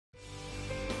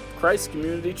Christ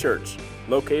Community Church,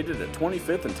 located at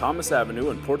 25th and Thomas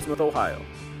Avenue in Portsmouth, Ohio.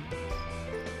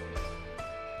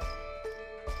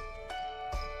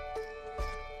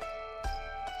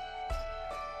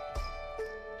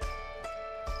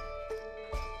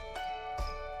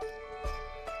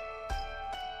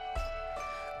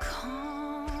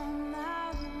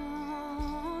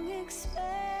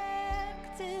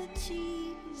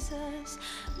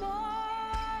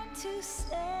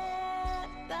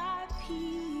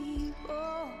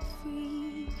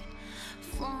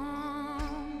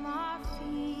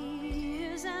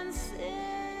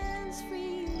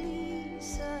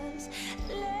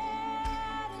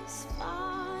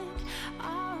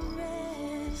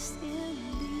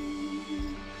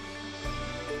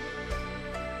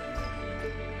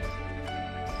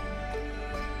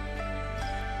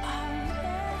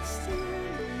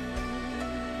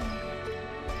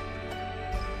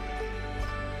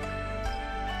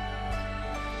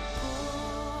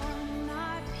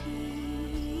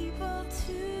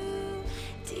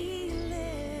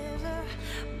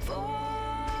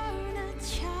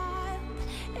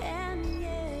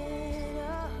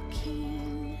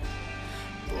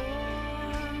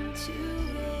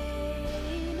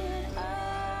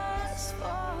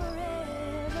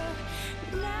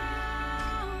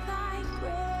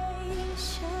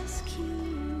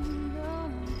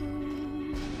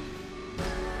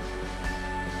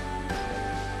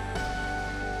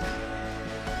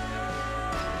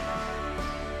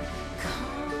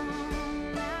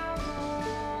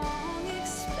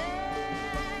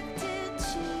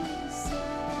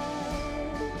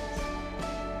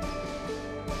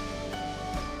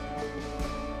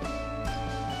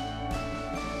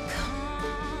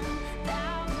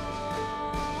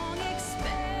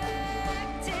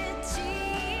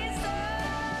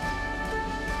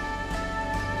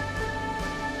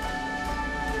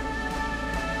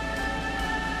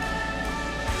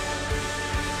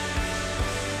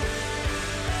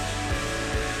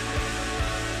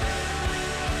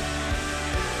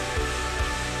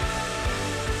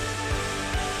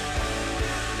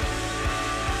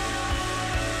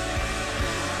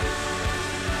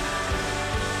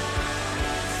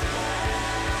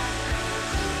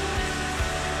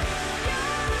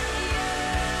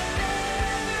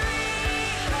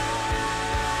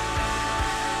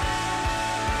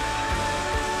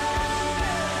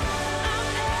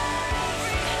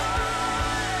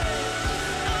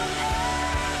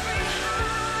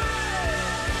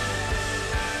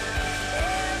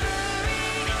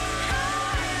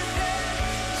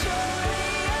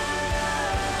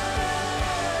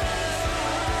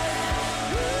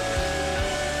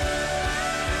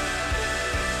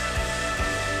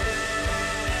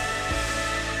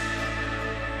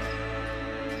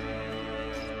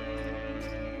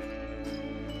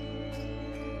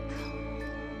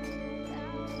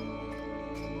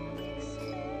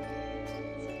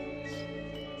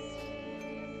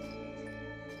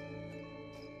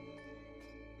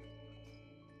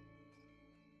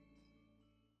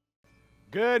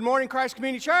 Good morning, Christ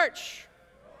Community Church.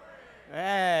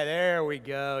 There we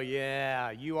go.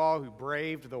 Yeah, you all who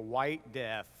braved the white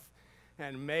death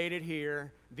and made it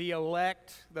here, the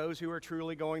elect, those who are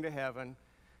truly going to heaven.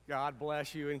 God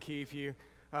bless you and keep you.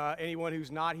 Anyone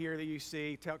who's not here that you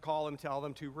see, call them, tell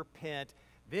them to repent.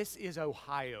 This is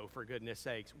Ohio, for goodness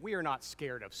sakes. We are not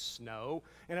scared of snow.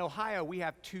 In Ohio, we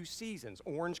have two seasons,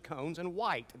 orange cones and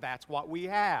white. That's what we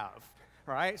have,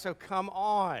 all right? So come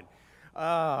on.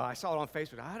 I saw it on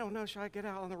Facebook. I don't know, should I get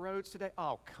out on the roads today?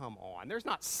 Oh, come on. There's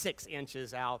not 6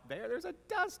 inches out there. There's a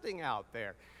dusting out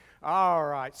there. All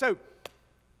right. So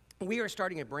we are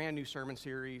starting a brand new sermon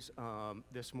series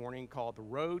this morning called The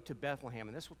Road to Bethlehem.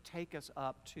 And this will take us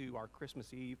up to our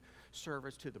Christmas Eve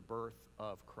service to the birth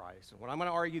of Christ. And what I'm going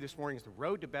to argue this morning is the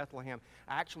road to Bethlehem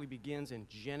actually begins in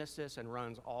Genesis and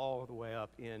runs all the way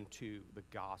up into the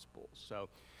Gospels. So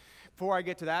before I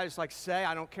get to that, I just like to say,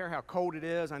 I don't care how cold it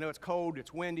is. I know it's cold,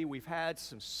 it's windy, we've had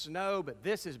some snow, but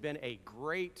this has been a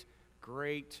great,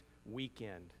 great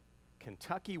weekend.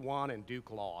 Kentucky won and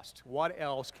Duke lost. What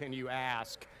else can you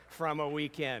ask from a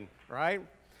weekend, right?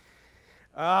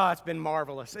 It's been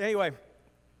marvelous. Anyway,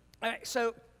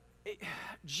 so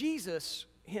Jesus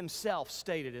himself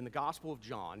stated in the Gospel of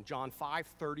John, John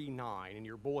 5:39, and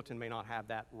your bulletin may not have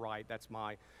that right. That's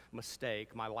my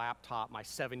mistake. My laptop, my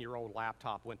 7-year-old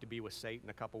laptop went to be with Satan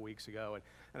a couple weeks ago,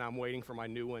 and I'm waiting for my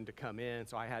new one to come in,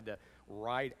 so I had to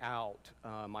write out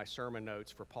my sermon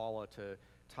notes for Paula to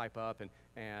type up,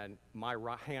 and my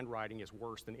handwriting is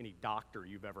worse than any doctor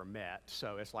you've ever met,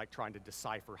 so it's like trying to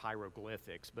decipher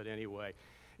hieroglyphics. But anyway,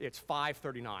 It's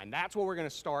 5:39. That's what we're going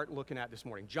to start looking at this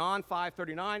morning. John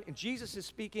 5:39, and Jesus is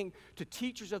speaking to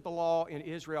teachers of the law in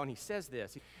Israel, and he says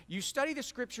this: "You study the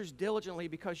scriptures diligently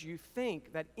because you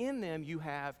think that in them you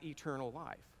have eternal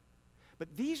life.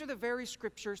 But these are the very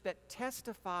scriptures that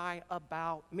testify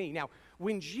about me." Now,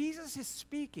 when Jesus is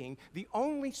speaking, the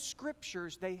only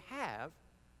scriptures they have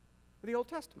are the Old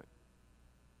Testament.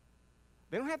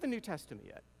 They don't have the New Testament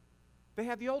yet. They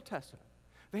have the Old Testament.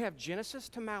 They have Genesis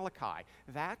to Malachi.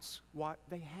 That's what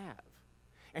they have.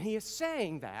 And he is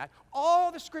saying that all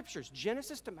the scriptures,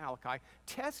 Genesis to Malachi,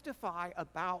 testify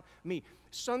about me.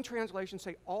 Some translations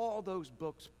say all those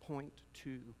books point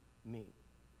to me.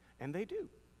 And they do.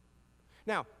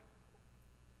 Now,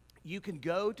 you can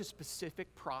go to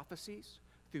specific prophecies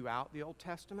throughout the Old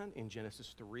Testament. In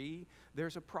Genesis 3,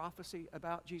 there's a prophecy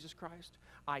about Jesus Christ.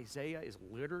 Isaiah is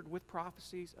littered with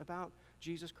prophecies about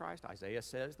Jesus Christ. Isaiah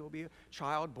says there will be a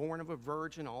child born of a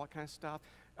virgin, all that kind of stuff,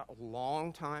 a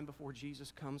long time before Jesus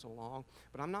comes along.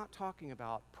 But I'm not talking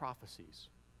about prophecies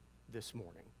this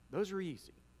morning. Those are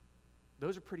easy.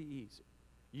 Those are pretty easy.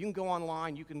 You can go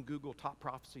online, you can Google top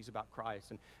prophecies about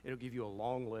Christ, and it'll give you a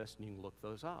long list, and you can look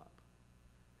those up.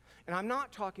 And I'm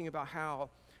not talking about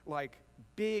how, like,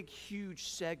 big, huge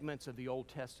segments of the Old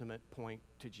Testament point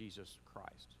to Jesus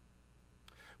Christ.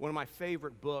 One of my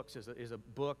favorite books is a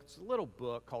book, it's a little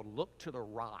book called Look to the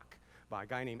Rock by a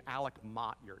guy named Alec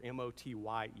Motyer,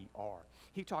 M-O-T-Y-E-R.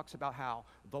 He talks about how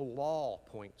the law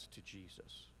points to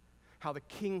Jesus, how the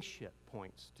kingship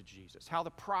points to Jesus, how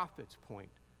the prophets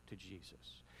point to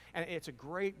Jesus. And it's a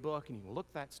great book, and you can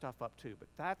look that stuff up too, but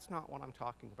that's not what I'm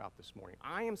talking about this morning.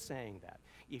 I am saying that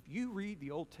if you read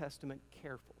the Old Testament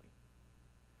carefully,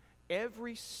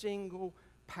 every single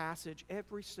passage,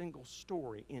 every single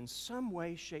story, in some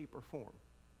way, shape, or form,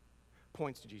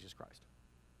 points to Jesus Christ.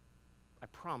 I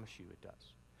promise you it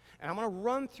does. And I'm going to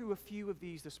run through a few of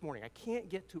these this morning. I can't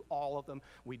get to all of them.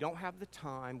 We don't have the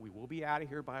time. We will be out of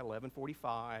here by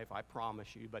 11:45, I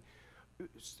promise you, but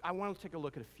I want to take a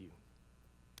look at a few.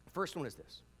 First one is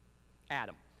this: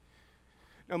 Adam.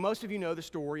 Now, most of you know the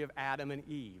story of Adam and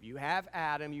Eve. You have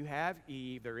Adam, you have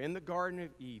Eve. They're in the Garden of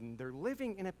Eden. They're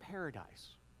living in a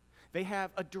paradise. They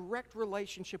have a direct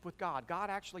relationship with God. God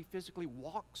actually physically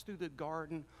walks through the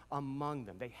garden among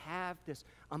them. They have this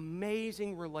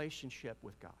amazing relationship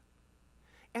with God.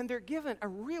 And they're given a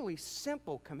really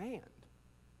simple command.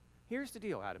 Here's the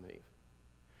deal, Adam and Eve.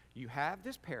 You have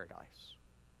this paradise.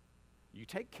 You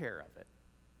take care of it.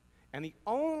 And the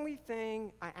only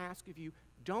thing I ask of you,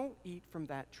 don't eat from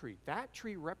that tree. That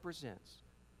tree represents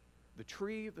the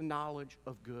tree of the knowledge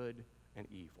of good and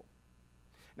evil.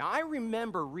 Now, I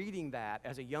remember reading that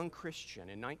as a young Christian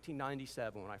in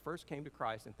 1997 when I first came to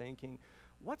Christ and thinking,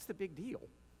 what's the big deal?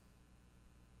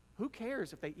 Who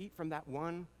cares if they eat from that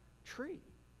one tree?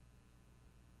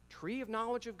 Tree of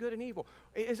knowledge of good and evil.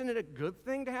 Isn't it a good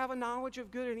thing to have a knowledge of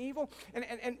good and evil?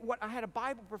 And what I had a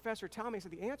Bible professor tell me, he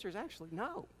said, the answer is actually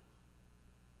no.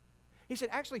 He said,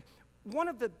 actually, one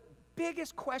of the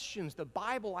biggest questions the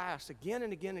Bible asks again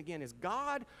and again and again is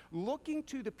God looking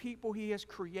to the people he has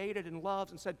created and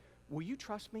loves and said, will you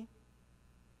trust me?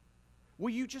 Will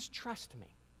you just trust me?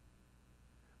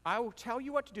 I will tell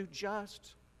you what to do,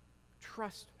 just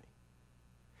trust me.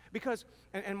 Because,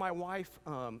 and my wife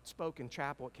spoke in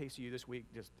chapel at KCU this week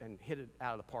and hit it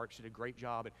out of the park. She did a great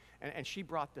job. And she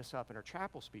brought this up in her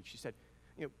chapel speech. She said,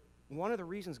 you know, one of the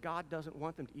reasons God doesn't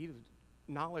want them to eat of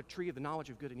the tree of the knowledge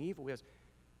of good and evil is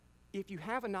if you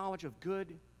have a knowledge of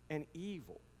good and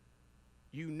evil,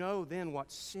 you know then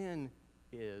what sin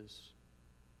is,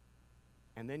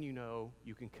 and then you know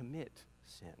you can commit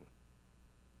sin.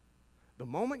 The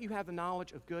moment you have the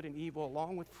knowledge of good and evil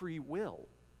along with free will,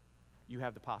 you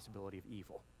have the possibility of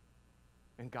evil.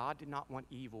 And God did not want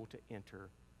evil to enter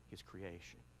his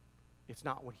creation. It's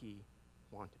not what he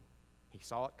wanted. He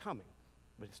saw it coming,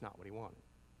 but it's not what he wanted.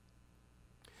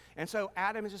 And so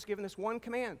Adam is just given this one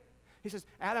command. He says,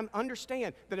 Adam,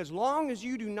 understand that as long as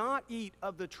you do not eat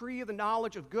of the tree of the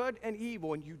knowledge of good and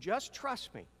evil, and you just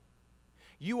trust me,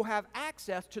 you will have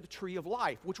access to the tree of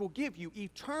life, which will give you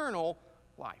eternal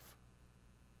life.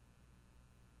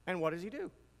 And what does he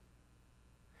do?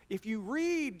 If you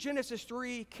read Genesis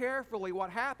 3 carefully,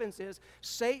 what happens is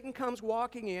Satan comes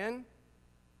walking in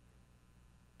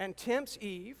and tempts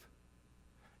Eve,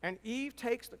 and Eve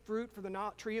takes the fruit from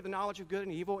the tree of the knowledge of good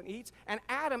and evil and eats, and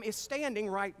Adam is standing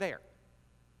right there.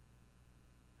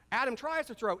 Adam tries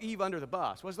to throw Eve under the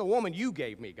bus. Was the woman you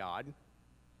gave me, God?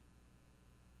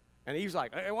 And Eve's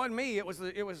like, it wasn't me, it was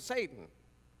Satan.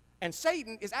 And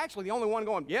Satan is actually the only one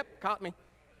going, yep, caught me.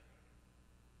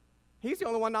 He's the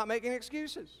only one not making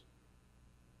excuses.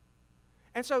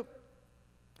 And so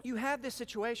you have this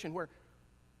situation where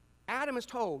Adam is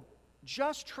told,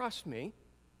 just trust me,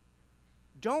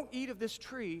 don't eat of this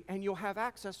tree, and you'll have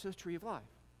access to the tree of life.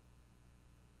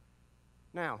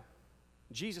 Now,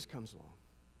 Jesus comes along,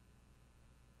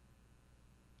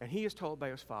 and he is told by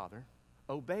his Father,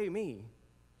 obey me,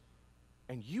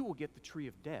 and you will get the tree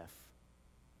of death,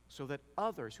 so that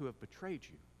others who have betrayed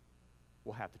you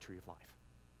will have the tree of life.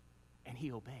 And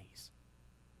he obeys.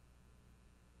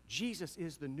 Jesus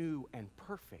is the new and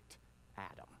perfect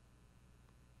Adam.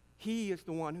 He is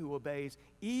the one who obeys,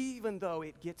 even though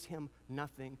it gets him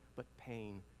nothing but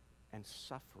pain and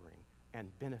suffering and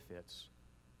benefits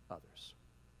others.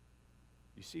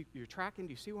 You see, you're tracking?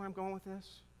 Do you see where I'm going with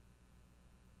this?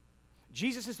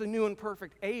 Jesus is the new and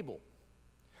perfect Abel.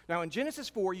 Now, in Genesis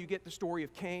 4, you get the story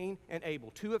of Cain and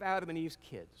Abel, two of Adam and Eve's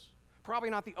kids. Probably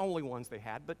not the only ones they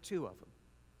had, but two of them.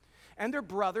 And they're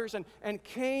brothers, and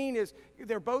Cain is,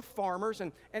 they're both farmers,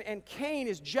 and Cain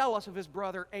is jealous of his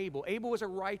brother Abel. Abel was a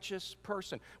righteous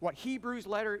person. What Hebrews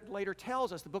later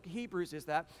tells us, the book of Hebrews, is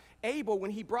that Abel, when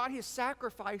he brought his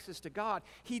sacrifices to God,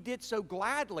 he did so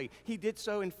gladly. He did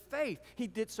so in faith. He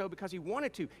did so because he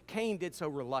wanted to. Cain did so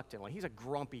reluctantly. He's a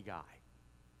grumpy guy.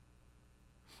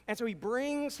 And so he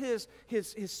brings his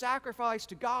sacrifice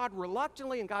to God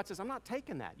reluctantly, and God says, I'm not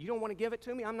taking that. You don't want to give it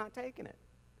to me? I'm not taking it.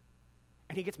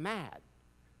 And he gets mad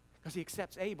because he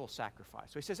accepts Abel's sacrifice.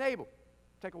 So he says, Abel,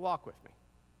 take a walk with me.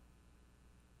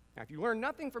 Now, if you learn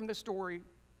nothing from this story,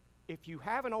 if you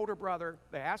have an older brother,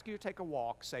 they ask you to take a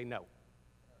walk, say no.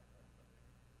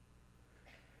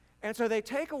 And so they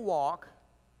take a walk,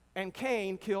 and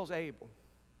Cain kills Abel.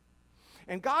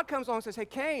 And God comes along and says, hey,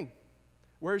 Cain,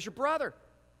 where's your brother?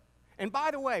 And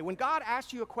by the way, when God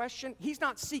asks you a question, he's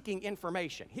not seeking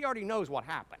information. He already knows what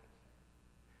happened.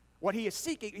 What he is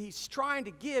seeking, he's trying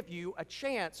to give you a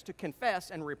chance to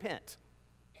confess and repent.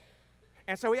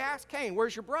 And so he asks Cain,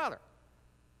 where's your brother?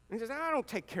 And he says, I don't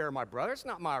take care of my brother. It's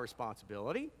not my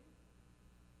responsibility. And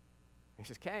he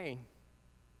says, Cain,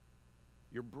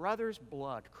 your brother's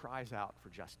blood cries out for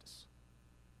justice.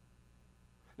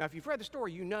 Now, if you've read the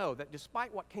story, you know that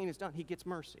despite what Cain has done, he gets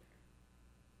mercy.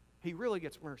 He really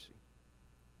gets mercy.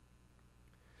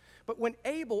 But when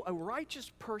Abel, a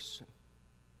righteous person,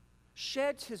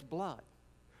 sheds his blood,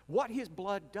 what his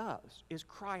blood does is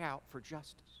cry out for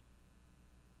justice.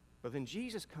 But then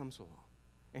Jesus comes along,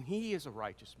 and he is a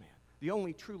righteous man, the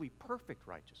only truly perfect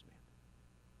righteous man.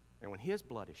 And when his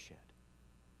blood is shed,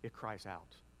 it cries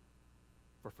out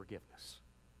for forgiveness,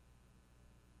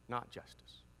 not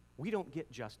justice. We don't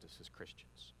get justice as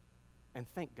Christians, and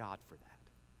thank God for that.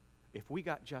 If we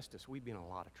got justice, we'd be in a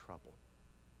lot of trouble.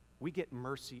 We get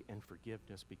mercy and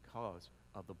forgiveness because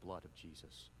of the blood of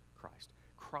Jesus Christ.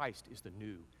 Christ is the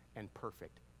new and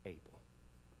perfect Abel.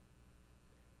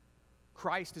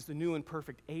 Christ is the new and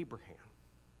perfect Abraham.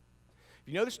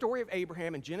 If you know the story of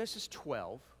Abraham in Genesis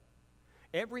 12,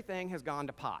 everything has gone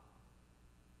to pot.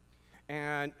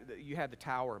 And you had the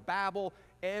Tower of Babel.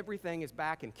 Everything is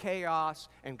back in chaos.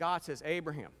 And God says,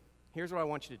 Abraham, here's what I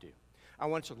want you to do. I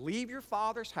want you to leave your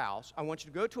father's house. I want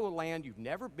you to go to a land you've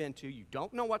never been to. You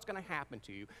don't know what's going to happen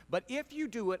to you. But if you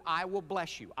do it, I will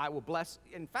bless you. I will bless,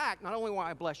 in fact, not only will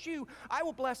I bless you, I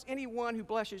will bless anyone who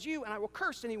blesses you, and I will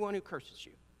curse anyone who curses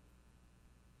you.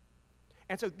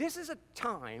 And so this is a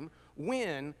time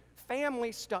when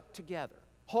families stuck together.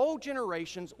 Whole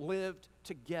generations lived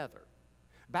together.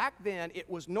 Back then, it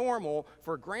was normal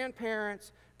for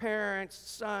grandparents, parents,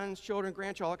 sons, children,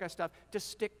 grandchildren, all that kind of stuff, to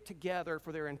stick together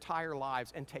for their entire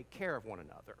lives and take care of one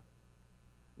another.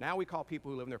 Now we call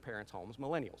people who live in their parents' homes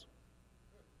millennials.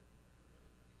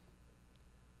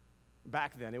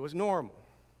 Back then, it was normal.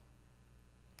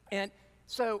 And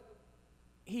so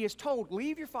he is told,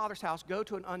 leave your father's house, go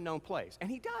to an unknown place. And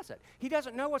he does it. He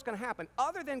doesn't know what's going to happen,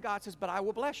 other than God says, but I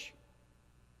will bless you.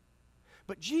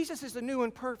 But Jesus is the new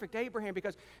and perfect Abraham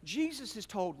because Jesus is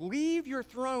told, leave your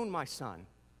throne, my son.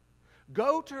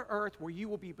 Go to earth where you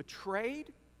will be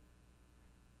betrayed,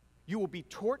 you will be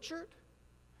tortured,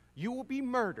 you will be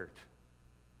murdered.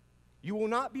 You will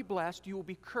not be blessed, you will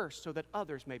be cursed so that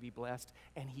others may be blessed,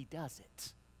 and he does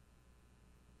it.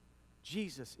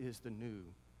 Jesus is the new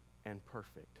and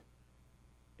perfect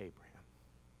Abraham.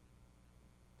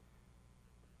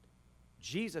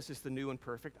 Jesus is the new and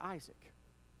perfect Isaac.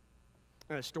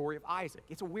 And a story of Isaac.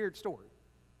 It's a weird story.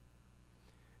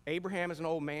 Abraham is an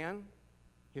old man.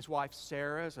 His wife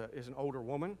Sarah is an older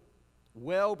woman,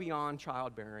 well beyond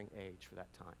childbearing age for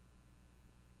that time.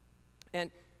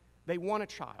 And they want a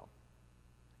child.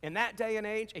 In that day and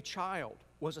age, a child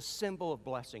was a symbol of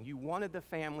blessing. You wanted the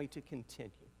family to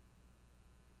continue.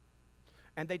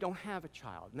 And they don't have a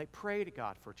child. And they pray to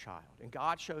God for a child. And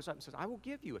God shows up and says, I will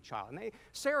give you a child. And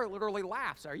Sarah literally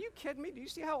laughs. Are you kidding me? Do you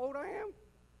see how old I am?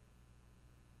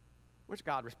 Which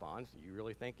God responds, do you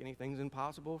really think anything's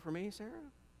impossible for me, Sarah?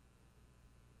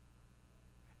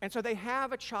 And so they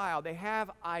have a child. They have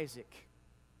Isaac.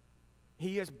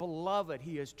 He is beloved.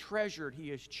 He is treasured. He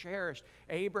is cherished.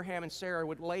 Abraham and Sarah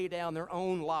would lay down their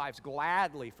own lives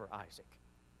gladly for Isaac.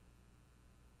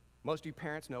 Most of you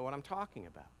parents know what I'm talking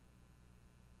about.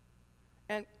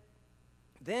 And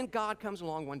then God comes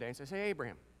along one day and says, hey,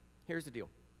 Abraham, here's the deal.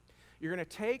 You're going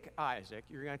to take Isaac,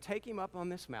 you're going to take him up on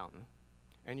this mountain,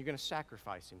 and you're going to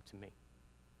sacrifice him to me.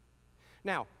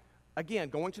 Now, again,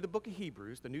 going to the book of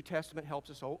Hebrews, the New Testament helps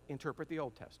us interpret the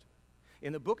Old Testament.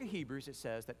 In the book of Hebrews, it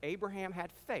says that Abraham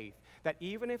had faith that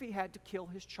even if he had to kill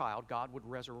his child, God would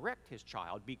resurrect his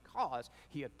child because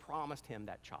he had promised him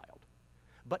that child.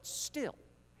 But still,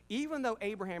 even though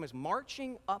Abraham is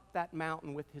marching up that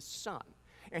mountain with his son,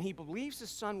 and he believes his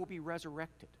son will be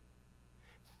resurrected,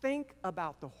 think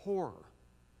about the horror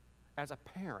as a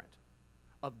parent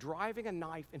of driving a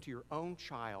knife into your own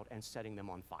child and setting them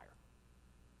on fire.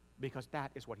 Because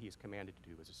that is what he is commanded to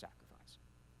do as a sacrifice.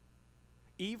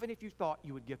 Even if you thought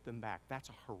you would get them back, that's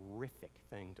a horrific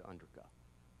thing to undergo.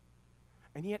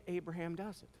 And yet Abraham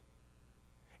does it.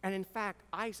 And in fact,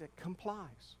 Isaac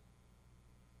complies.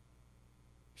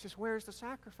 He says, where's the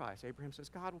sacrifice? Abraham says,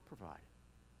 God will provide.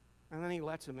 And then he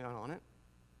lets him in on it.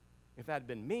 If that had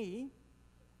been me,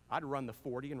 I'd run the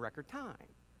 40 in record time.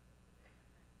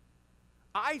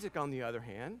 Isaac, on the other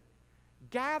hand,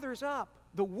 gathers up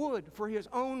the wood for his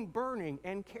own burning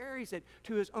and carries it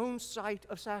to his own site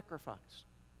of sacrifice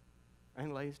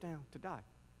and lays down to die.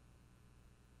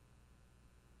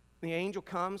 The angel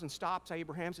comes and stops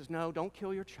Abraham, says, no, don't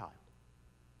kill your child.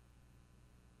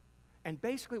 And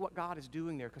basically what God is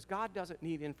doing there, because God doesn't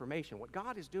need information, what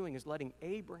God is doing is letting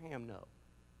Abraham know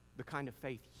the kind of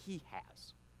faith he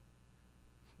has.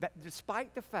 That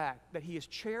despite the fact that he has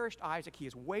cherished Isaac, he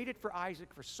has waited for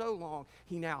Isaac for so long,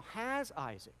 he now has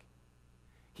Isaac.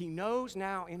 He knows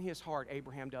now in his heart,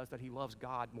 Abraham does, that he loves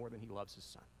God more than he loves his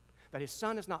son. That his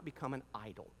son has not become an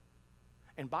idol.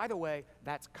 And by the way,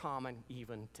 that's common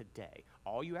even today.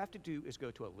 All you have to do is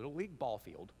go to a little league ball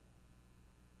field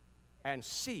and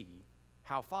see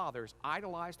how fathers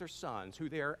idolize their sons, who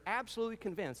they are absolutely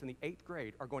convinced in the 8th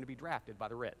grade are going to be drafted by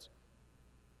the Reds.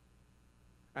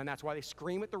 And that's why they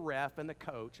scream at the ref and the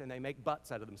coach, and they make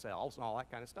butts out of themselves and all that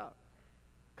kind of stuff.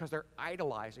 Because they're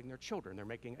idolizing their children. They're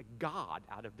making a god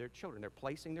out of their children. They're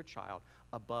placing their child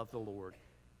above the Lord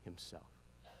himself.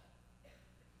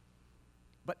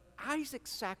 But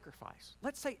Isaac's sacrifice,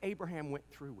 let's say Abraham went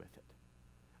through with it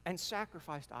and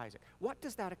sacrificed Isaac. What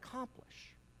does that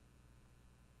accomplish?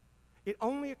 It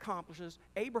only accomplishes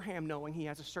Abraham knowing he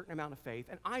has a certain amount of faith,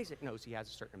 and Isaac knows he has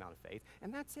a certain amount of faith,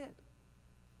 and that's it.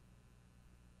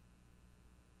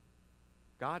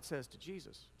 God says to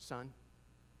Jesus, son,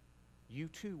 you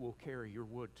too will carry your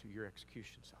wood to your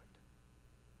execution site.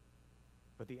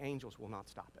 But the angels will not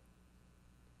stop it.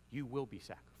 You will be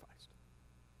sacrificed.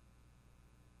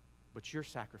 But your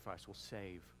sacrifice will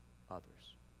save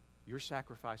others. Your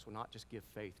sacrifice will not just give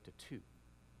faith to 2,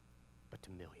 but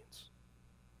to millions.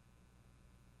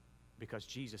 Because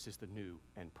Jesus is the new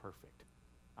and perfect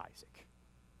Isaac.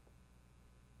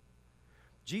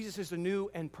 Jesus is the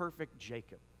new and perfect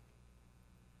Jacob.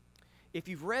 If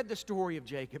you've read the story of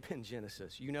Jacob in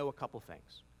Genesis, you know a couple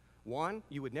things. One,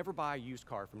 you would never buy a used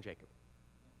car from Jacob.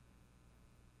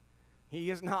 He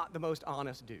is not the most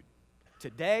honest dude.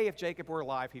 Today, if Jacob were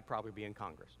alive, he'd probably be in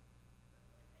Congress.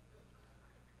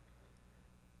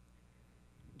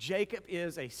 Jacob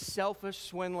is a selfish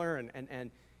swindler,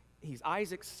 and he's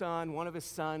Isaac's son, one of his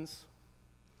sons.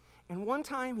 And one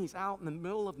time he's out in the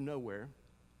middle of nowhere,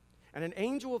 and an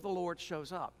angel of the Lord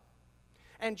shows up.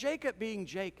 And Jacob, being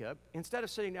Jacob, instead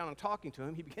of sitting down and talking to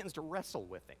him, he begins to wrestle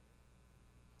with him.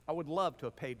 I would love to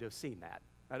have paid to have seen that.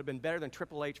 That would have been better than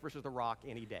Triple H versus The Rock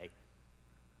any day.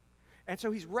 And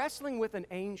so he's wrestling with an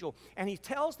angel, and he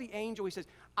tells the angel, he says,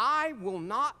 I will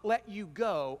not let you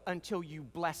go until you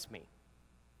bless me.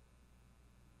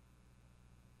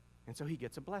 And so he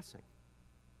gets a blessing,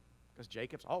 because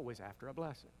Jacob's always after a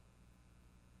blessing.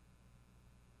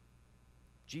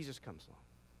 Jesus comes along.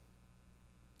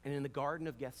 And in the Garden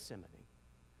of Gethsemane,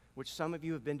 which some of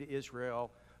you have been to Israel,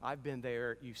 I've been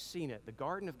there, you've seen it. The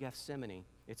Garden of Gethsemane,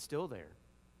 it's still there.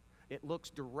 It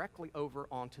looks directly over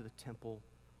onto the Temple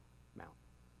Mount.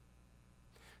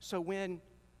 So when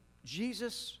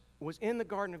Jesus was in the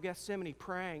Garden of Gethsemane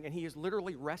praying, and he is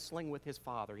literally wrestling with his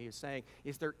Father, he is saying,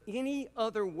 is there any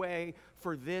other way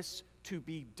for this to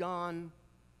be done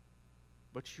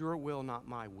but your will, not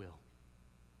my will?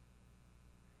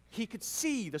 He could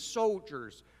see the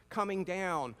soldiers coming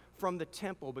down from the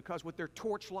temple because with their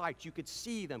torch lights, you could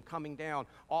see them coming down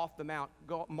off the mount,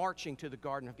 marching to the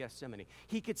Garden of Gethsemane.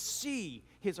 He could see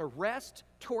his arrest,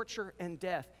 torture, and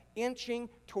death inching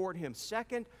toward him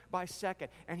second by second.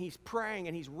 And he's praying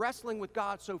and he's wrestling with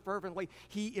God so fervently,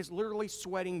 he is literally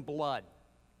sweating blood,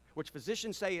 which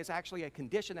physicians say is actually a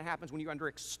condition that happens when you're under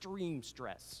extreme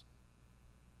stress.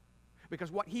 Because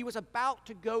what he was about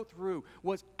to go through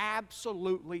was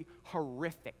absolutely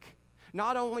horrific.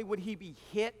 Not only would he be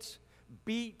hit,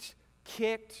 beat,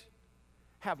 kicked,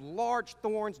 have large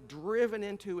thorns driven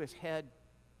into his head,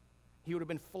 he would have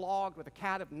been flogged with a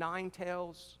cat of nine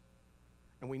tails.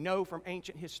 And we know from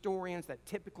ancient historians that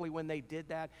typically when they did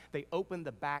that, they opened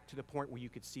the back to the point where you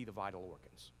could see the vital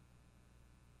organs.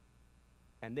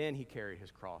 And then he carried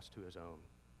his cross to his own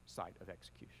site of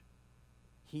execution.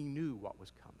 He knew what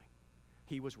was coming.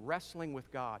 He was wrestling with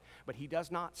God, but he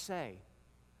does not say,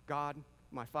 God,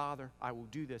 my Father, I will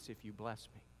do this if you bless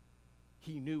me.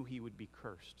 He knew he would be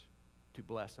cursed to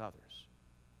bless others,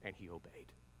 and he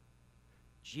obeyed.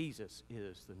 Jesus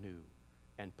is the new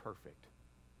and perfect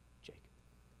Jacob.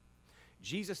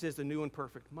 Jesus is the new and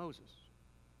perfect Moses.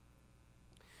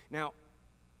 Now,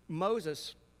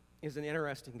 Moses is an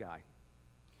interesting guy.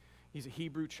 He's a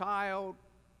Hebrew child.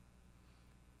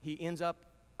 He ends up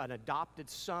an adopted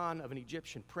son of an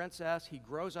Egyptian princess. He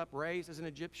grows up raised as an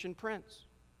Egyptian prince.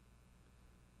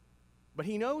 But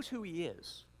he knows who he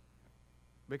is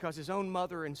because his own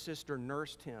mother and sister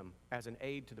nursed him as an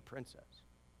aid to the princess.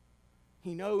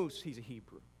 He knows he's a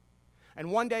Hebrew.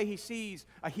 And one day he sees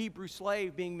a Hebrew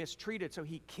slave being mistreated, so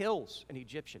he kills an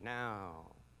Egyptian.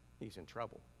 Now he's in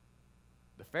trouble.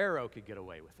 The Pharaoh could get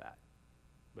away with that,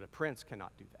 but a prince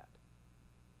cannot do that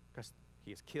because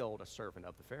he has killed a servant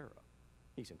of the Pharaoh.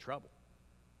 He's in trouble.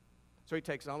 So he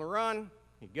takes on the run.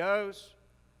 He goes,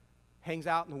 hangs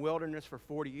out in the wilderness for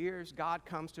 40 years. God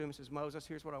comes to him and says, Moses,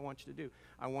 here's what I want you to do.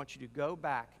 I want you to go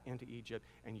back into Egypt,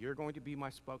 and you're going to be my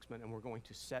spokesman, and we're going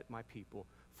to set my people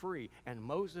free. And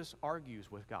Moses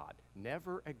argues with God.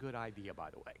 Never a good idea, by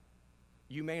the way.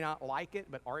 You may not like it,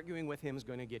 but arguing with him is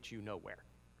going to get you nowhere.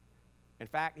 In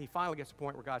fact, he finally gets to the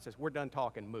point where God says, we're done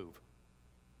talking, move.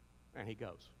 And he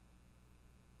goes.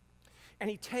 And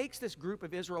he takes this group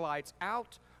of Israelites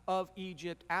out of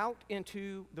Egypt, out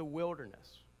into the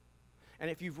wilderness. And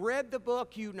if you've read the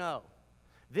book, you know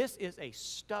this is a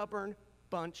stubborn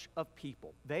bunch of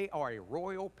people. They are a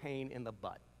royal pain in the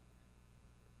butt.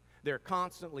 They're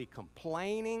constantly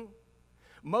complaining.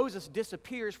 Moses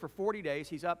disappears for 40 days.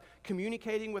 He's up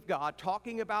communicating with God,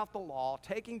 talking about the law,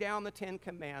 taking down the 10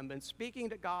 Commandments, speaking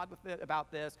to God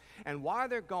about this. And while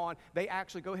they're gone, they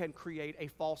actually go ahead and create a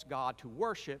false god to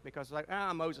worship because it's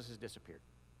like, Moses has disappeared.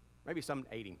 Maybe someone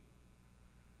ate him.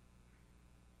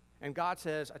 And God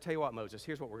says, I tell you what, Moses,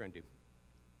 here's what we're going to do.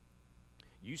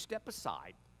 You step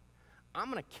aside.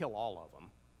 I'm going to kill all of them.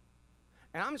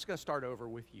 And I'm just going to start over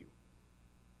with you.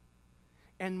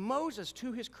 And Moses,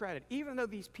 to his credit, even though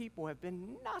these people have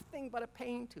been nothing but a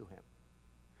pain to him,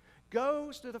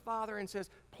 goes to the Father and says,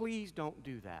 please don't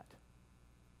do that.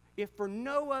 If for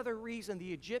no other reason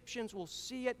the Egyptians will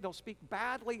see it, they'll speak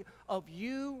badly of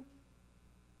you,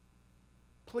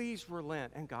 please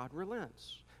relent. And God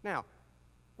relents. Now,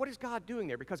 what is God doing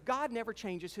there? Because God never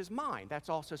changes his mind. That's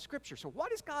also Scripture. So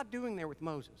what is God doing there with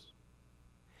Moses?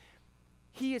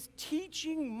 He is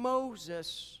teaching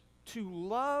Moses to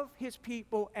love his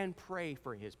people and pray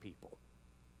for his people.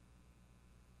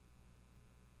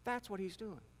 That's what he's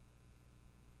doing.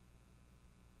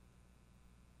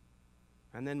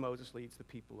 And then Moses leads the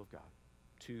people of God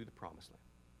to the promised land.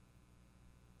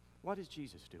 What does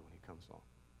Jesus do when he comes along?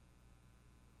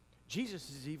 Jesus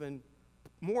is even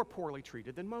more poorly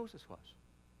treated than Moses was.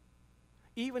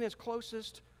 Even his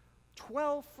closest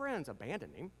 12 friends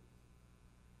abandoned him.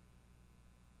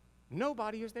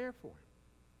 Nobody is there for him.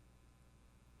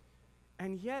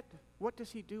 And yet, what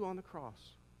does he do on the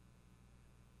cross?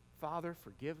 Father,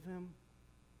 forgive them.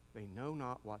 They know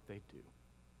not what they do.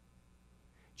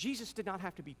 Jesus did not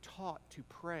have to be taught to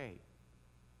pray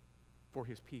for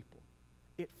his people.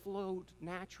 It flowed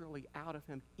naturally out of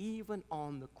him, even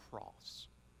on the cross.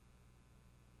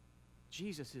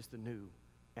 Jesus is the new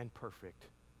and perfect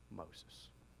Moses.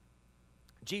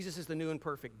 Jesus is the new and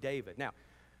perfect David. Now,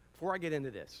 before I get into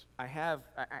this,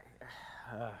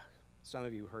 some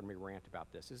of you heard me rant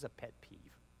about this. This is a pet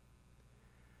peeve.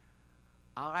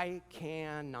 I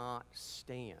cannot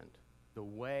stand the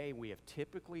way we have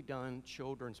typically done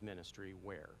children's ministry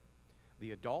where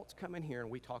the adults come in here and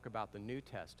we talk about the New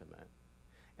Testament,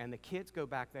 and the kids go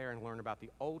back there and learn about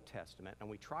the Old Testament, and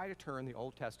we try to turn the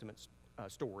Old Testament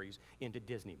stories into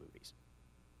Disney movies.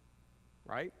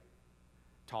 right?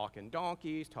 Talking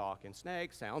donkeys, talking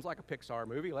snakes, sounds like a Pixar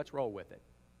movie, let's roll with it.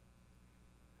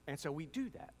 And so we do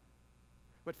that.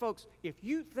 But folks, if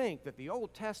you think that the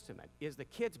Old Testament is the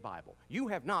kids' Bible, you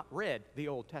have not read the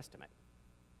Old Testament.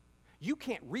 You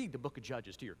can't read the book of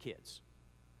Judges to your kids.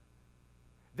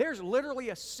 There's literally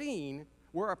a scene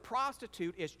where a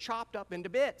prostitute is chopped up into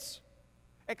bits.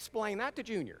 Explain that to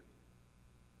Junior.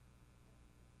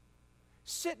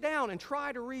 Sit down and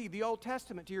try to read the Old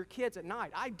Testament to your kids at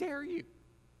night. I dare you.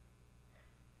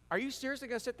 Are you seriously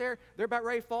going to sit there? They're about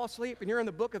ready to fall asleep, and you're in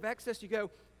the book of Exodus. You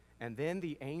go, and then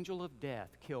the angel of death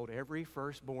killed every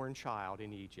firstborn child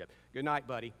in Egypt. Good night,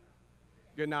 buddy.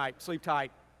 Good night. Sleep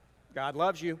tight. God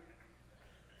loves you.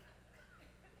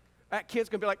 That kid's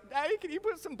going to be like, Daddy, can you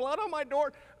put some blood on my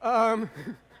door?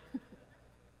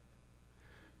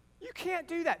 You can't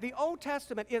do that. The Old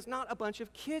Testament is not a bunch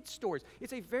of kids' stories.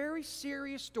 It's a very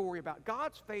serious story about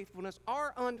God's faithfulness,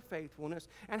 our unfaithfulness,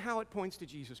 and how it points to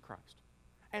Jesus Christ.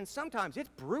 And sometimes it's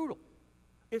brutal.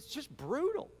 It's just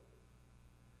brutal.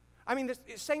 I mean, the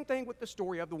same thing with the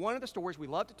story of one of the stories we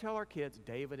love to tell our kids,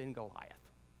 David and Goliath.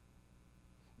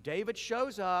 David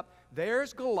shows up,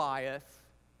 there's Goliath.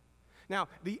 Now,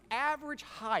 the average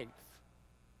height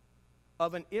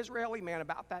of an Israeli man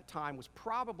about that time was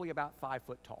probably about 5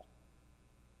 foot tall.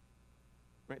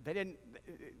 Right?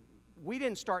 We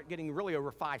didn't start getting really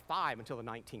over 5'5" until the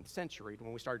 19th century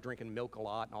when we started drinking milk a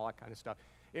lot and all that kind of stuff.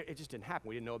 It just didn't happen.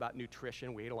 We didn't know about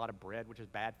nutrition. We ate a lot of bread, which is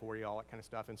bad for you, all that kind of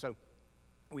stuff. And so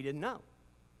we didn't know.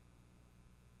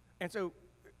 And so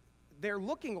they're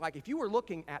looking like, if you were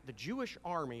looking at the Jewish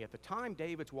army at the time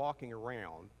David's walking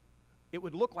around, it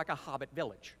would look like a hobbit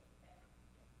village.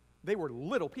 They were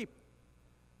little people.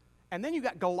 And then you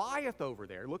got Goliath over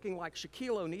there looking like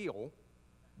Shaquille O'Neal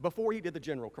before he did the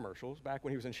general commercials, back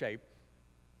when he was in shape.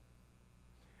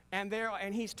 And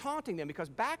he's taunting them because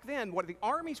back then what the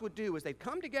armies would do is they'd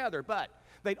come together, but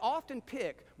they'd often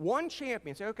pick one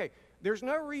champion, say, okay, there's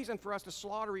no reason for us to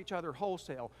slaughter each other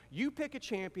wholesale. You pick a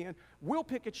champion, we'll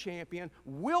pick a champion,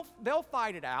 they'll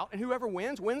fight it out, and whoever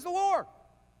wins the war.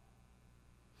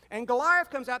 And Goliath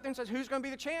comes out there and says, who's going to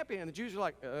be the champion? And the Jews are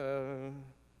like,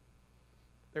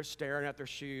 They're staring at their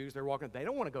shoes, they're walking, they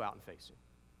don't want to go out and face him.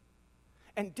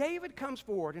 And David comes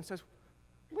forward and says,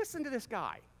 listen to this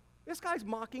guy. This guy's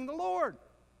mocking the Lord.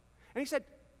 And he said,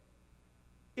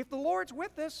 if the Lord's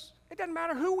with us, it doesn't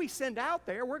matter who we send out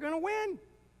there, we're going to win.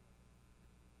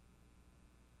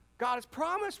 God has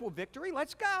promised victory,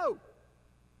 let's go.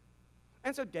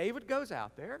 And so David goes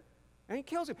out there, and he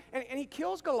kills him. And he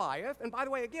kills Goliath. And by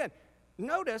the way, again,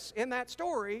 notice in that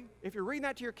story, if you're reading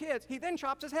that to your kids, he then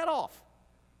chops his head off.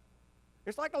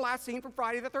 It's like the last scene from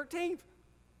Friday the 13th.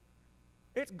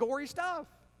 It's gory stuff.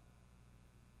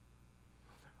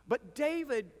 But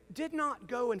David did not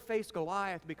go and face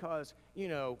Goliath because, he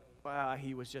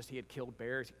had killed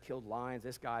bears, he killed lions,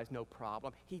 this guy's no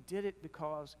problem. He did it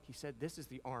because he said, this is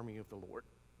the army of the Lord.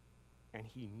 And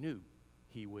he knew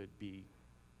he would be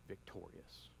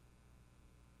victorious.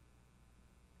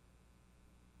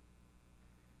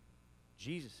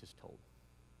 Jesus is told,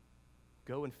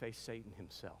 go and face Satan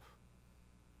himself,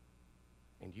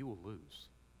 and you will lose.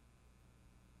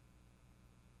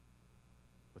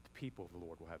 But the people of the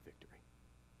Lord will have victory,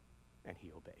 and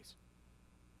he obeys.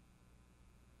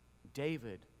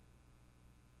 David,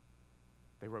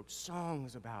 they wrote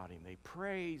songs about him. They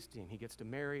praised him. He gets to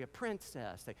marry a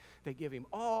princess. They give him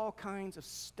all kinds of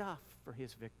stuff for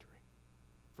his victory,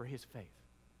 for his faith.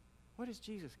 What does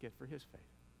Jesus get for his faith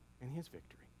and his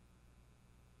victory?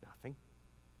 Nothing.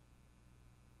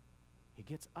 He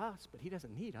gets us, but he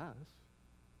doesn't need us.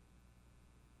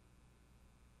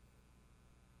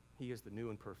 He is the new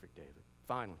and perfect David.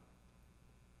 Finally,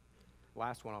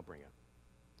 last one I'll bring up.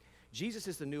 Jesus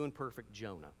is the new and perfect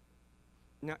Jonah.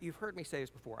 Now, you've heard me say this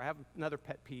before. I have another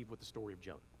pet peeve with the story of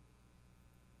Jonah.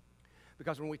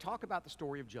 Because when we talk about the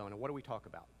story of Jonah, what do we talk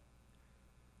about?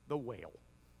 The whale.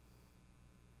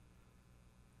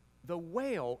 The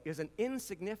whale is an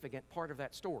insignificant part of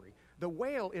that story. The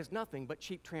whale is nothing but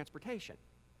cheap transportation.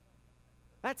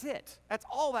 That's it. That's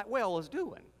all that whale is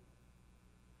doing.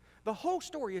 The whole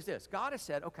story is this. God has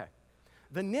said, okay,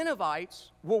 the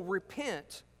Ninevites will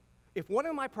repent if one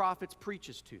of my prophets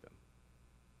preaches to them.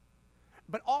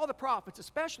 But all the prophets,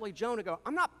 especially Jonah, go,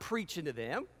 I'm not preaching to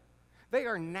them. They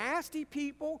are nasty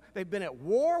people. They've been at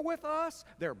war with us.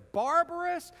 They're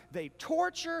barbarous. They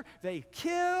torture. They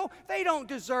kill. They don't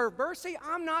deserve mercy.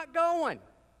 I'm not going.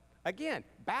 Again,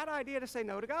 bad idea to say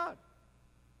no to God.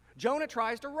 Jonah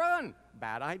tries to run.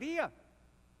 Bad idea.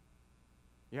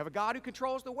 You have a God who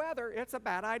controls the weather. It's a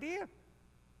bad idea.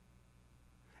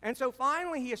 And so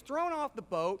finally he is thrown off the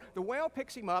boat. The whale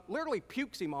picks him up, literally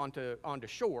pukes him onto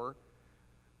shore.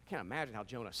 I can't imagine how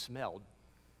Jonah smelled.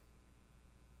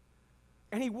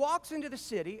 And he walks into the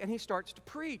city and he starts to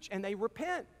preach, and they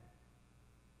repent.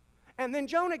 And then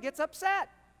Jonah gets upset.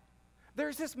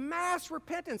 There's this mass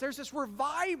repentance. There's this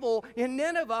revival in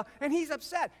Nineveh, and he's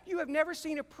upset. You have never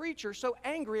seen a preacher so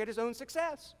angry at his own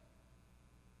success.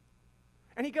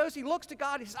 And he looks to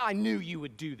God, he says, I knew you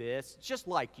would do this, just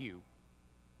like you.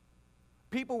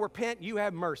 People repent, you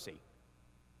have mercy.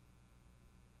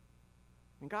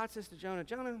 And God says to Jonah,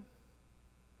 Jonah,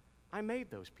 I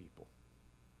made those people.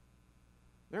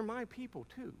 They're my people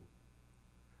too.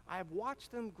 I have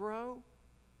watched them grow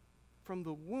from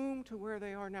the womb to where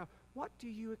they are now. What do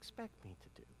you expect me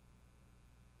to do?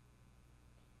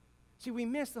 See, we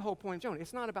miss the whole point of Jonah.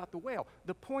 It's not about the whale.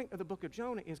 The point of the book of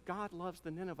Jonah is God loves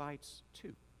the Ninevites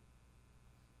too.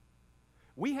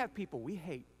 We have people we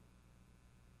hate.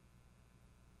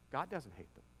 God doesn't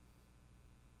hate them.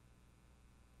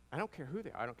 I don't care who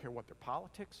they are. I don't care what their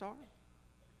politics are.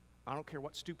 I don't care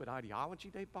what stupid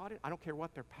ideology they bought in. I don't care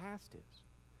what their past is.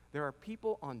 There are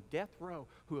people on death row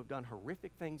who have done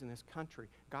horrific things in this country.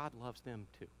 God loves them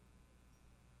too.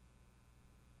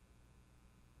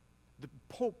 The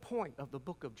whole point of the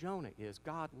book of Jonah is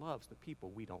God loves the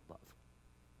people we don't love.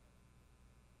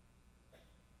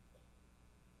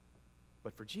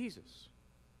 But for Jesus,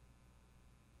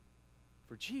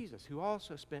 who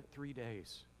also spent 3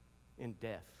 days in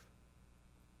death,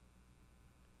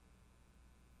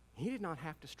 he did not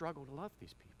have to struggle to love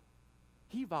these people.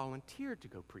 He volunteered to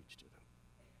go preach to them.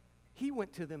 He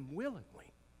went to them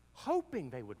willingly, hoping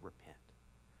they would repent,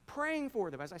 praying for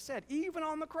them, as I said, even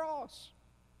on the cross.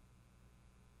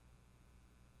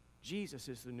 Jesus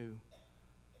is the new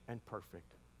and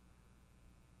perfect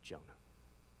Jonah.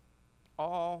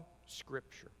 All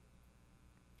Scripture,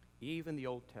 even the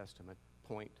Old Testament,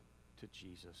 point to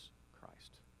Jesus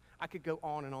Christ. I could go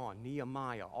on and on.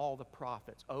 Nehemiah, all the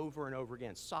prophets, over and over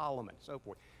again, Solomon, so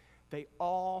forth. They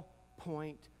all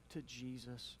point to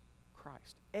Jesus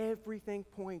Christ. Everything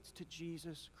points to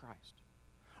Jesus Christ.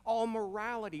 All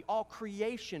morality, all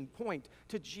creation point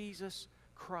to Jesus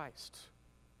Christ.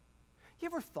 You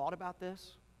ever thought about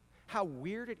this? How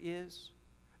weird it is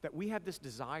that we have this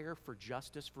desire for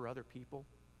justice for other people?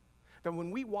 That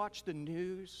when we watch the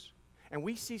news and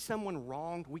we see someone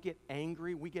wronged, we get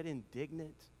angry, we get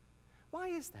indignant. Why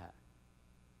is that?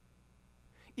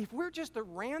 If we're just the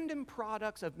random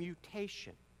products of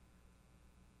mutation,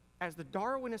 as the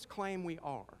Darwinists claim we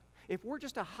are, if we're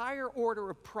just a higher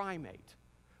order of primate,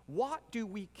 what do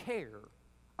we care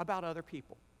about other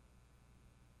people?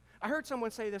 I heard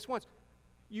someone say this once.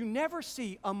 You never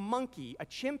see a monkey, a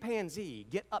chimpanzee,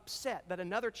 get upset that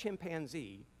another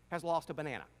chimpanzee has lost a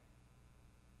banana.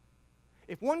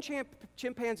 If one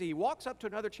chimpanzee walks up to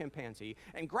another chimpanzee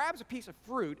and grabs a piece of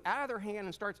fruit out of their hand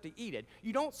and starts to eat it,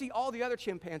 you don't see all the other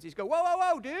chimpanzees go, whoa, whoa,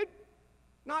 whoa, dude,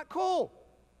 not cool.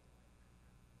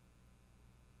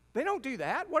 They don't do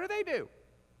that. What do?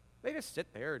 They just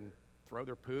sit there and throw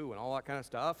their poo and all that kind of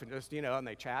stuff and just, and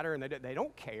they chatter and they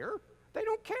don't care. They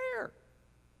don't care.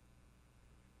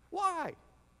 Why?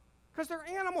 Because they're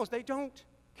animals. They don't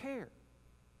care.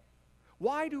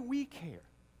 Why do we care?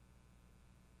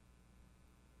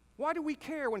 Why do we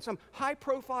care when some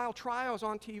high-profile trial is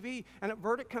on TV and a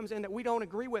verdict comes in that we don't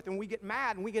agree with and we get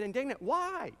mad and we get indignant?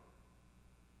 Why?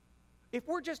 If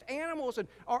we're just animals and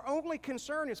our only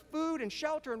concern is food and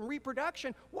shelter and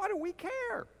reproduction, why do we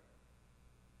care?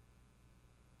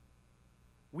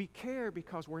 We care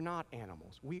because we're not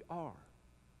animals. We are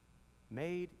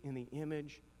made in the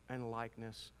image and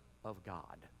likeness of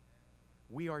God.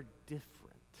 We are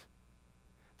different.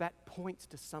 That points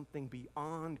to something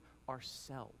beyond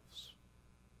ourselves.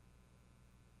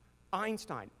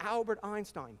 Albert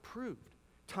Einstein proved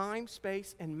time,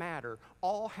 space, and matter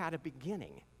all had a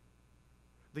beginning.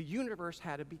 The universe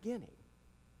had a beginning.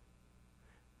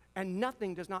 And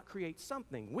nothing does not create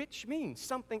something, which means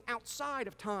something outside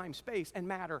of time, space, and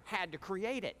matter had to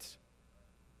create it.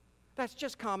 That's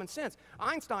just common sense.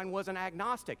 Einstein was an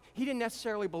agnostic. He didn't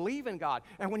necessarily believe in God.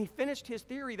 And when he finished his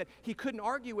theory that he couldn't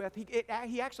argue with,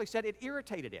 he actually said it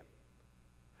irritated him,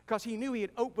 because he knew he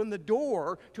had opened the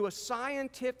door to a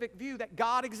scientific view that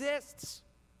God exists.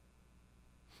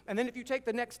 And then if you take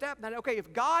the next step, then okay,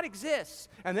 if God exists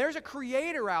and there's a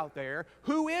creator out there,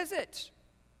 who is it?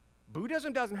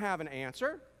 Buddhism doesn't have an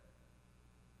answer.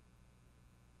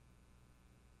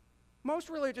 Most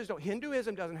religions don't.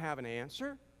 Hinduism doesn't have an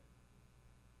answer.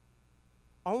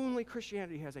 Only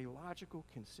Christianity has a logical,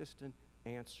 consistent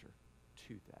answer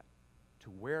to that, to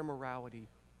where morality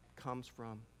comes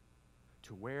from,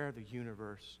 to where the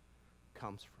universe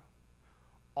comes from.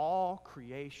 All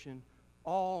creation,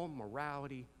 all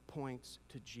morality points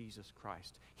to Jesus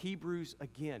Christ. Hebrews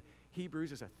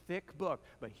is a thick book,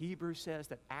 but Hebrews says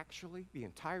that actually the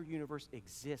entire universe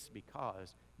exists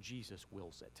because Jesus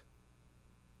wills it.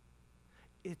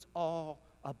 It's all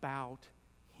about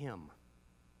him.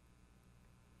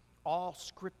 All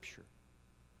scripture,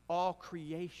 all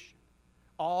creation,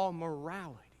 all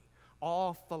morality,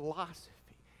 all philosophy,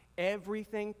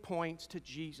 everything points to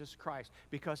Jesus Christ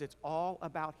because it's all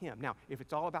about him. Now, if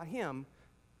it's all about him,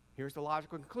 here's the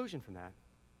logical conclusion from that.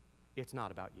 It's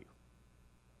not about you.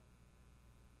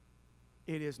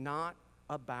 It is not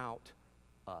about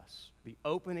us. The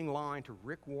opening line to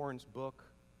Rick Warren's book,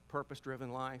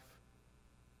 Purpose-Driven Life,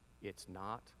 it's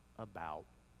not about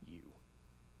you.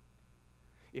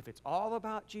 If it's all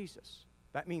about Jesus,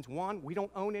 that means, one, we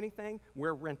don't own anything,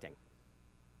 we're renting.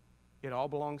 It all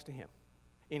belongs to him,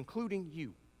 including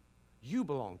you. You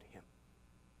belong to him.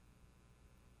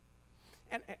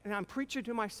 And I'm preaching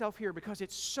to myself here because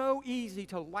it's so easy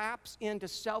to lapse into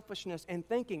selfishness and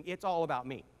thinking it's all about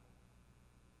me.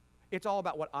 It's all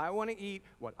about what I want to eat,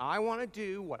 what I want to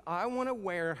do, what I want to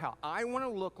wear, how I want to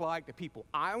look like, the people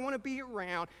I want to be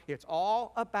around. It's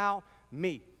all about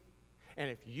me. And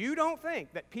if you don't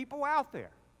think that people out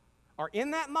there are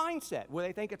in that mindset where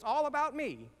they think it's all about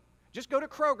me, just go to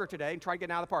Kroger today and try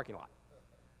getting out of the parking lot.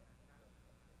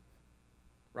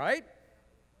 Right?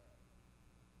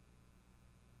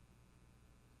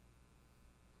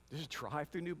 Just drive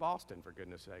through New Boston, for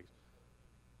goodness sakes.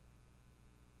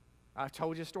 I've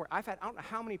told you a story. I've had, I don't know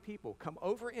how many people come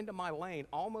over into my lane,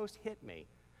 almost hit me.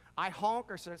 I honk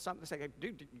or say something, say,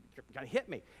 dude, you're going to hit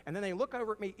me. And then they look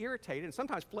over at me irritated and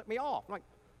sometimes flip me off. I'm like,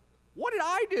 what did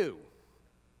I do?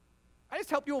 I just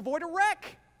helped you avoid a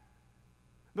wreck.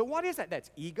 But what is that?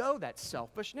 That's ego, that's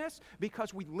selfishness,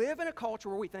 because we live in a culture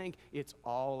where we think it's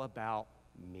all about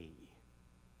me.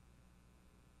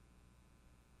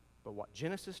 But what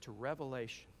Genesis to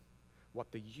Revelation, what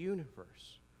the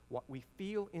universe, what we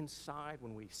feel inside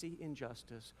when we see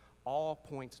injustice, all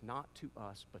points not to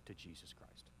us but to Jesus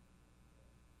Christ.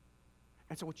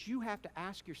 And so what you have to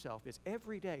ask yourself is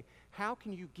every day, how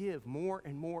can you give more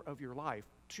and more of your life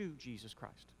to Jesus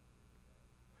Christ?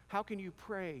 How can you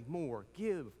pray more,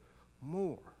 give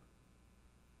more,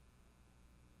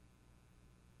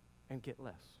 and get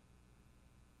less?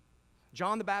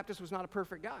 John the Baptist was not a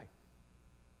perfect guy.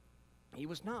 He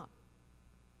was not.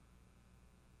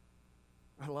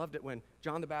 I loved it when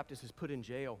John the Baptist is put in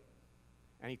jail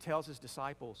and he tells his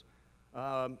disciples,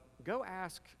 go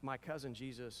ask my cousin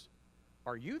Jesus,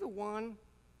 are you the one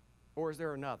or is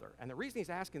there another? And the reason he's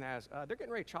asking that is they're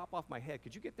getting ready to chop off my head.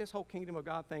 Could you get this whole kingdom of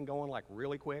God thing going like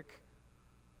really quick?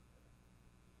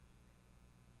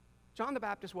 John the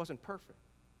Baptist wasn't perfect,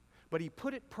 but he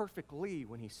put it perfectly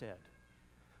when he said,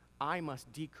 I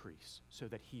must decrease so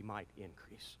that he might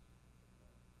increase.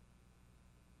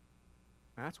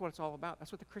 And that's what it's all about.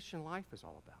 That's what the Christian life is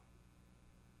all about.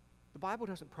 The Bible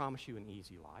doesn't promise you an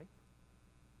easy life.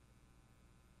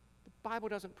 The Bible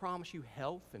doesn't promise you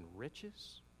health and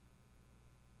riches.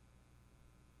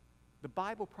 The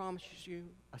Bible promises you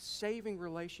a saving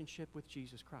relationship with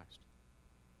Jesus Christ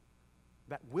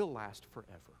that will last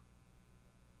forever.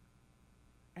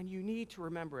 And you need to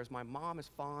remember, as my mom is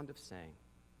fond of saying,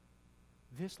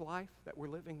 this life that we're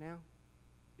living now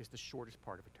is the shortest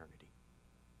part of eternity.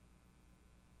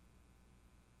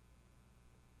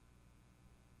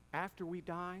 After we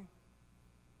die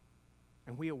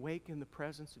and we awake in the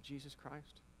presence of Jesus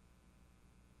Christ,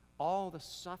 all the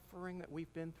suffering that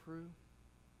we've been through,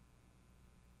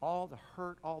 all the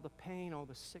hurt, all the pain, all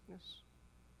the sickness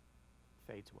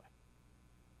fades away.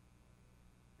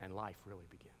 And life really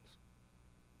begins.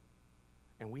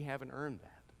 And we haven't earned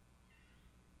that.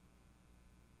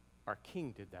 Our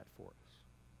King did that for us.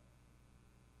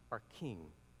 Our King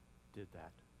did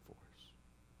that for us.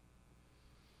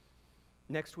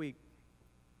 Next week,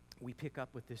 we pick up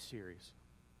with this series,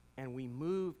 and we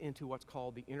move into what's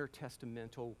called the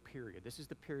intertestamental period. This is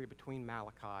the period between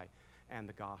Malachi and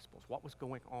the Gospels. What was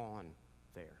going on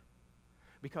there?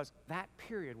 Because that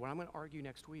period, what I'm going to argue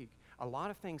next week, a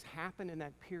lot of things happened in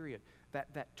that period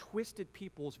that twisted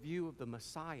people's view of the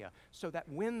Messiah, so that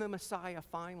when the Messiah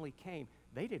finally came,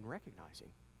 they didn't recognize him.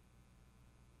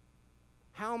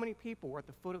 How many people were at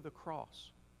the foot of the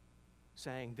cross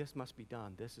saying, this must be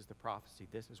done, this is the prophecy,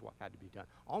 this is what had to be done?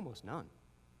 Almost none.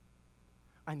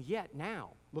 And yet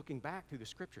now, looking back through the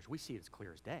scriptures, we see it as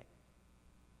clear as day.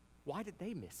 Why did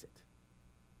they miss it?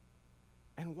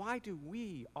 And why do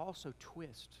we also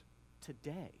twist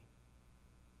today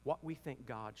what we think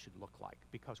God should look like?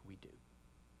 Because we do.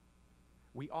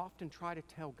 we often try to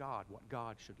tell God what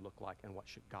God should look like and what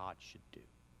God should do.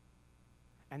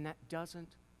 And that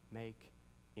doesn't make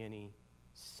any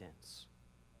sense.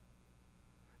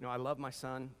 You know, I love my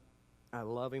son. I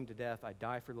love him to death. I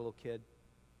die for the little kid.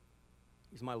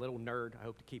 He's my little nerd. I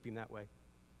hope to keep him that way.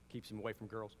 Keeps him away from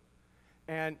girls.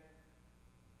 And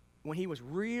when he was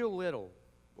real little,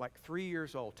 like 3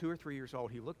 years old, 2 or 3 years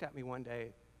old, he looked at me one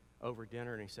day over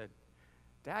dinner and he said,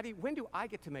 "Daddy, when do I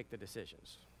get to make the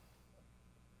decisions?"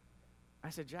 I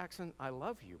said, "Jackson, I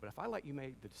love you, but if I let you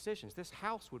make the decisions, this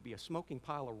house would be a smoking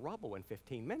pile of rubble in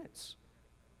 15 minutes.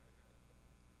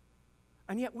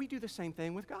 And yet we do the same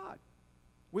thing with God.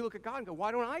 We look at God and go,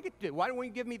 why don't I get to do it? Why don't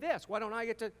you give me this? Why don't I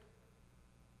get to?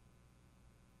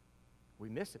 We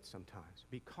miss it sometimes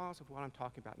because of what I'm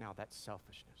talking about now, that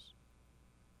selfishness.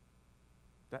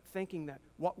 That thinking that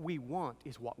what we want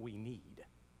is what we need.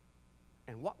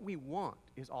 And what we want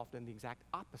is often the exact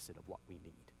opposite of what we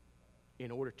need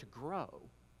in order to grow,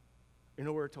 in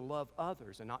order to love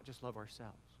others and not just love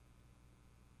ourselves.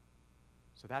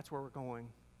 So that's where we're going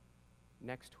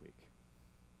next week.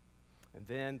 And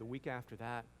then the week after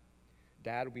that,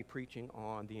 Dad will be preaching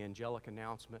on the angelic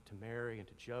announcement to Mary and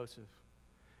to Joseph.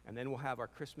 And then we'll have our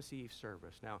Christmas Eve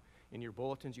service. Now, in your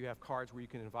bulletins, you have cards where you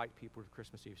can invite people to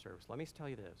Christmas Eve service. Let me tell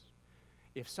you this.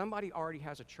 If somebody already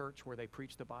has a church where they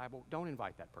preach the Bible, don't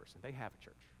invite that person. They have a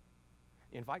church.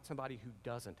 Invite somebody who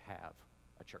doesn't have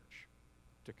a church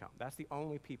to come. That's the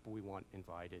only people we want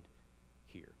invited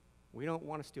here. We don't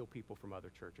want to steal people from other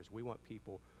churches. We want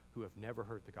people who have never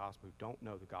heard the gospel, who don't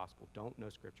know the gospel, don't know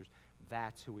scriptures.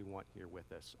 That's who we want here with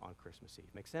us on Christmas Eve.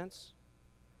 Make sense?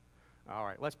 All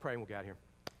right, let's pray and we'll get out of here.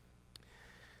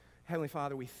 Heavenly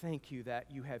Father, we thank you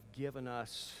that you have given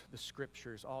us the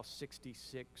scriptures, all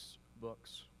 66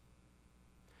 books.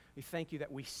 We thank you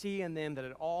that we see in them that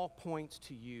it all points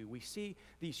to you. We see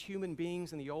these human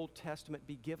beings in the Old Testament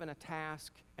be given a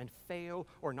task and fail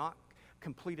or not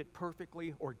complete it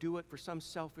perfectly or do it for some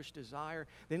selfish desire.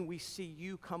 Then we see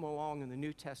you come along in the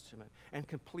New Testament and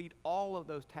complete all of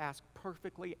those tasks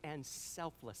perfectly and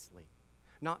selflessly.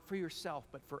 Not for yourself,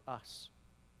 but for us.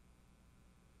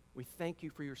 We thank you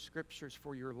for your scriptures,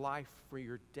 for your life, for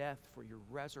your death, for your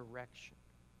resurrection.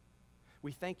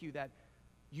 We thank you that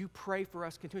you pray for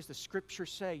us continuously. The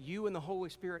scriptures say you and the Holy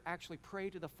Spirit actually pray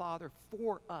to the Father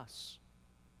for us.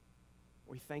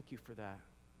 We thank you for that.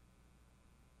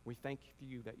 We thank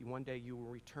you that one day you will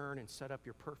return and set up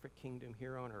your perfect kingdom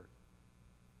here on earth,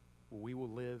 where we will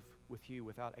live with you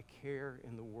without a care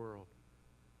in the world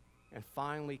and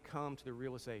finally come to the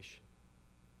realization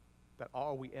that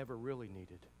all we ever really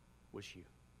needed was you.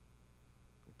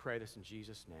 We pray this in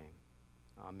Jesus' name.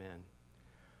 Amen.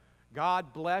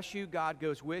 God bless you. God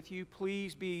goes with you.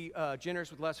 Please be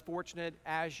generous with less fortunate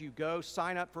as you go.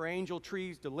 Sign up for Angel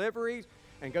Trees deliveries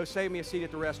and go save me a seat at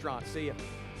the restaurant. See you.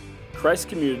 Christ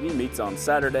Community meets on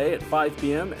Saturday at 5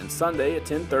 p.m. and Sunday at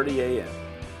 10:30 a.m.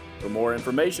 For more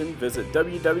information, visit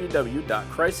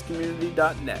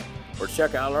www.christcommunity.net or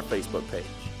check out our Facebook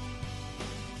page.